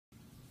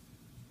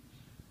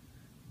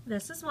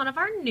This is one of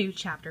our new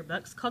chapter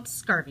books called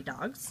Scurvy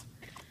Dogs,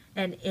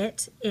 and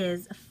it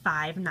is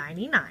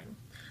 $5.99.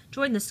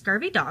 Join the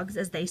Scurvy Dogs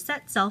as they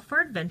set sail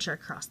for adventure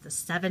across the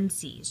 7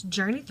 seas,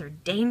 journey through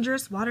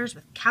dangerous waters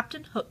with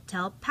Captain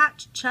Hooktail,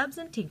 Patch, Chubbs,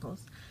 and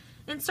Tinkles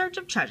in search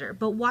of treasure,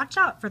 but watch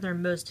out for their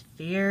most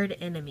feared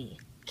enemy,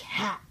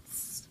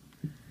 cats.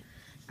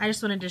 I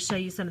just wanted to show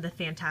you some of the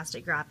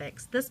fantastic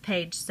graphics. This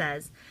page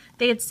says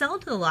they had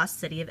sailed to the lost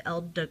city of El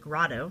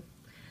Dorado,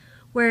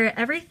 where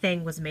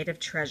everything was made of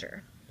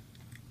treasure.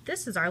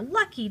 This is our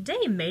lucky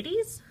day,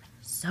 mateys.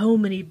 So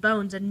many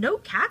bones and no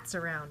cats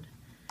around.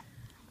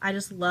 I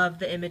just love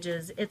the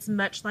images. It's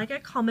much like a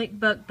comic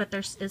book, but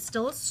there is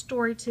still a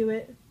story to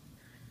it.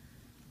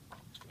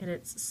 And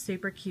it's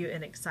super cute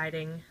and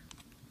exciting.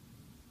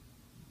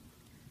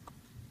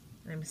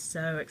 I'm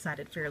so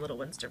excited for your little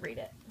ones to read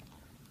it.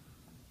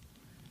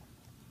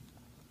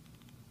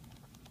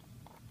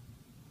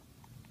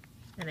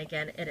 And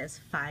again, it is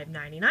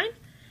 $5.99,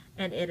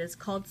 and it is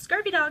called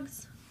Scurvy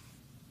Dogs.